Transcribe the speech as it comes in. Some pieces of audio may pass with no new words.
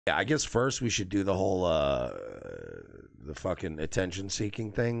Yeah, I guess first we should do the whole the fucking attention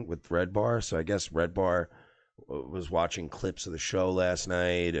seeking thing with Red Bar. So I guess Red Bar was watching clips of the show last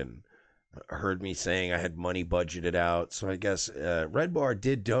night and heard me saying I had money budgeted out. So I guess Red Bar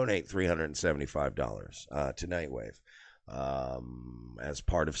did donate $375 to Nightwave as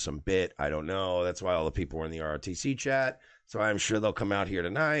part of some bit. I don't know. That's why all the people were in the ROTC chat. So I'm sure they'll come out here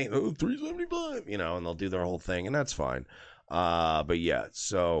tonight. Oh, 375, and they'll do their whole thing, and that's fine. But yeah,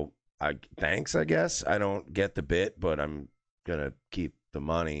 so thanks, I guess. I don't get the bit, but I'm gonna keep the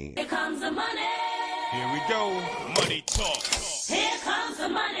money. Here comes the money. Here we go. Money talk. Here comes the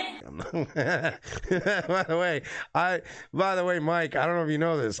money. By the way, Mike, I don't know if you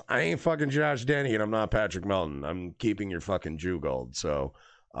know this. I ain't fucking Josh Denny, and I'm not Patrick Melton. I'm keeping your fucking Jew gold. So,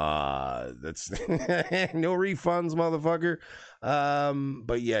 that's no refunds, motherfucker.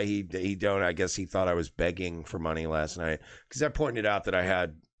 But yeah, he don't. I guess he thought I was begging for money last night because I pointed out that I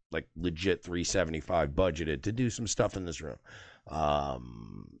had like legit 375 budgeted to do some stuff in this room.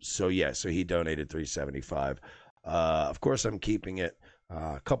 So yeah, so he donated 375. Of course, I'm keeping it.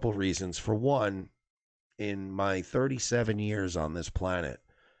 A couple reasons. For one, in my 37 years on this planet,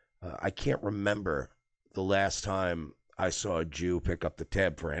 I can't remember the last time I saw a Jew pick up the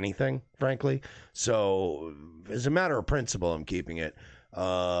tab for anything, frankly. So, as a matter of principle, I'm keeping it,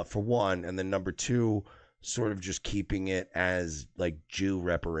 for one. And then number two, sort of just keeping it as like Jew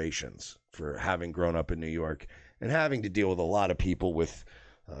reparations for having grown up in New York and having to deal with a lot of people with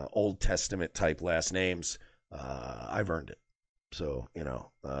Old Testament type last names. I've earned it. So,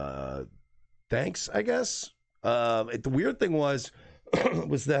 thanks, I guess. The weird thing was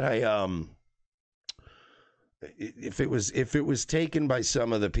that if it was taken by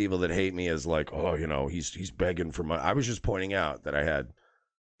some of the people that hate me as like, oh, he's begging for money. I was just pointing out that I had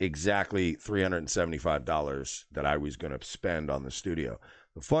exactly $375 that I was going to spend on the studio.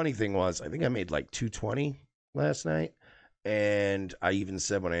 The funny thing was, I think I made like $220 last night. And I even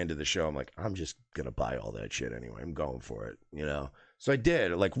said when I ended the show, I'm like, I'm just going to buy all that shit anyway. I'm going for it, So I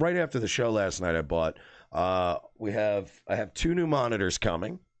did. Like right after the show last night, I bought, I have 2 new monitors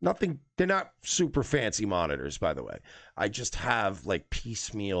coming. Nothing, they're not super fancy monitors, by the way. I just have like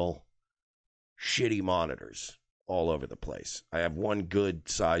piecemeal shitty monitors all over the place. I have one good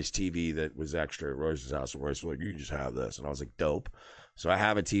size TV that was extra at Royce's house. And Royce was like, you can just have this. And I was like, dope. So I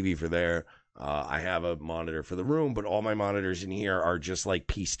have a TV for there. I have a monitor for the room, but all my monitors in here are just like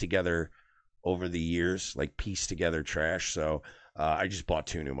pieced together over the years, like pieced together trash. So I just bought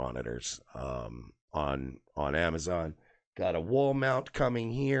 2 new monitors on Amazon. Got a wall mount coming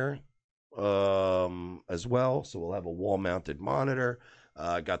here as well. So we'll have a wall mounted monitor.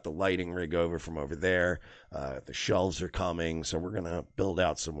 Got the lighting rig over from over there. The shelves are coming. So we're going to build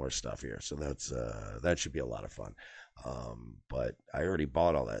out some more stuff here. So that should be a lot of fun. But I already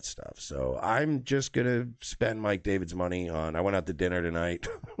bought all that stuff. So I'm just going to spend Mike David's money on, I went out to dinner tonight.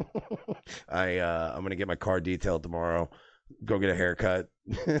 I'm going to get my car detailed tomorrow, go get a haircut,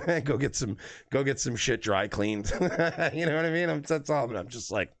 go get some shit dry cleaned. You know what I mean? That's all. But I'm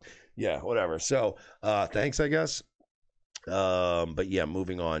just like, yeah, whatever. So, thanks, I guess. But yeah,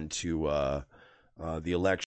 moving on to, the election.